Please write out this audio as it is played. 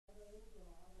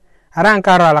aran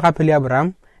karo ala kapeli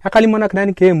Abraham akalimona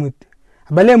knani ke Emut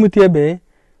abale Emut yebe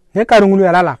ne karungulu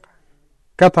alalak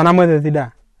ka tona mo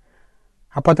zida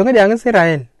apatonga de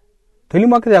Israel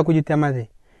tolimo ke ya kujitamaze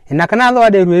inakana lo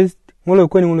ade rues ngolo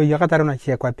ko ni ngolo yakataro na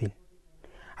chia kwapin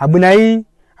abunai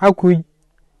akuj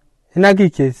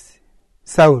inakikes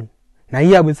Saul na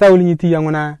iya bu Saul nyiti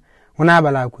yangona ona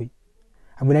bala akuj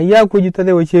abunai ya kuj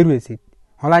tade wo cheruesit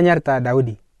hola nyarta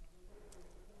Daudi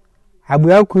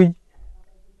abu akuj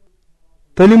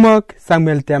tolimok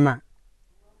Samuel tema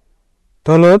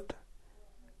tolot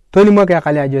tolimok ya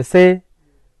kali Jose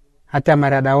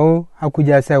atamara dawo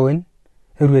akuja sawon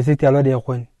ruesit yalo de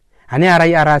kon ani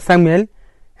ara Samuel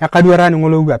ya kadwara ni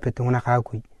ngolo wa petunguna ka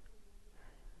akuj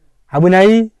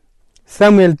abunai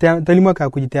Samuel tolimok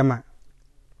akuj tema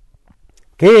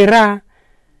kera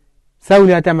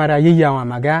Saul atamara yiya wa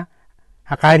maga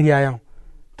akari ayon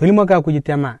tolimok akuj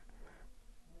tema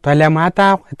tolema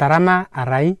ata tarama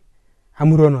arai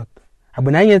amuronot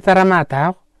abunai ye tarama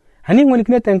ata ani ngoni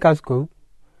kneten kasko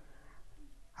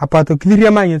apato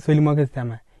kliria ma ye tolimok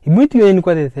tema ibuti ye ni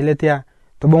ko de seletia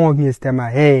to bongo ki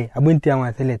sistema abunti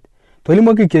ya selet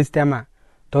tolimok ki sistema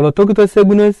tolo tokito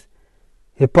segunos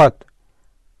e pot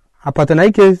apato na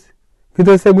ikes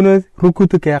kito segunos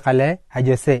rukutu ke kale a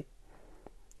Jose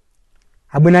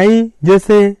abunai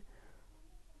Jose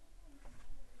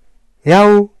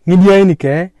yau ngidia ni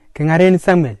ke ngaren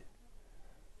Samuel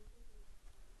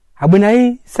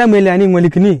abunai Samuel ani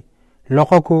ngolikini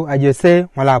lokoko a Jose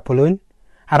ngola polon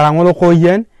arangolo ko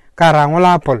yen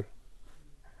karangola pol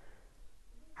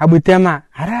abutema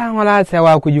arangola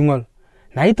sewa kujungol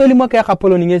na itolimo ke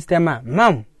kapolon ngestema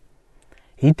mam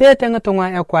ite tenga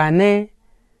tonga ekwane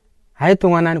hay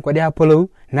tonganan ko dia polo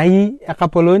nayi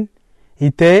akapolon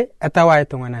ite atawa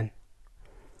tonganan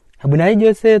abunai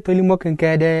Jose tolimo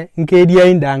kenkede nkedia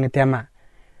indang tema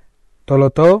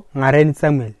toloto ngaren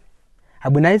Samuel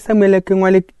abunai Samuel ke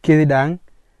ngwale kidang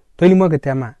tolimo ke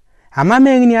tema ama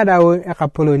mengni adawo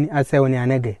akapoloni asewoni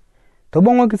anege to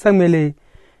bongo ki Samuel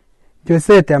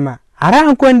Jose tema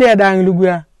ara nkonde adang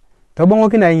lugua to bongo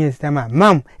ki na yin tema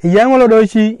mam iyangolo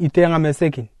doshi itenga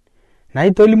mesekin na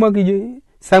itolimo ki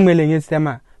Samuel ngis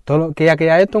tema tolo ke yake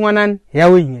ya etonganan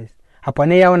yawi ngis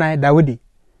apone yaona Daudi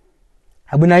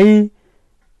abunai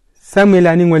Samuel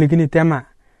ani ngolikini tema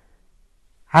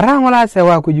ara ngola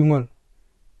sewa kujungol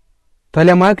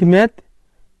tolema kimet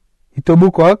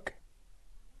itobukok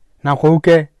na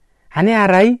kouke ani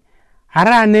arai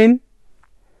aranen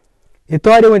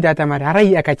itode won tatamar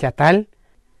arai akachatal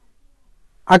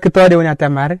akitode won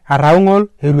tatamar araungol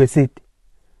heruesit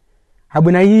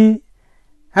abunai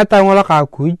atangolo ka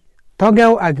kuj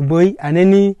togew akboy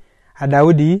aneni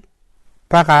Daudi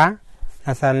paka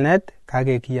asalnet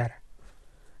kage kiyara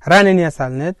raneni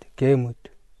asalnet ke Emut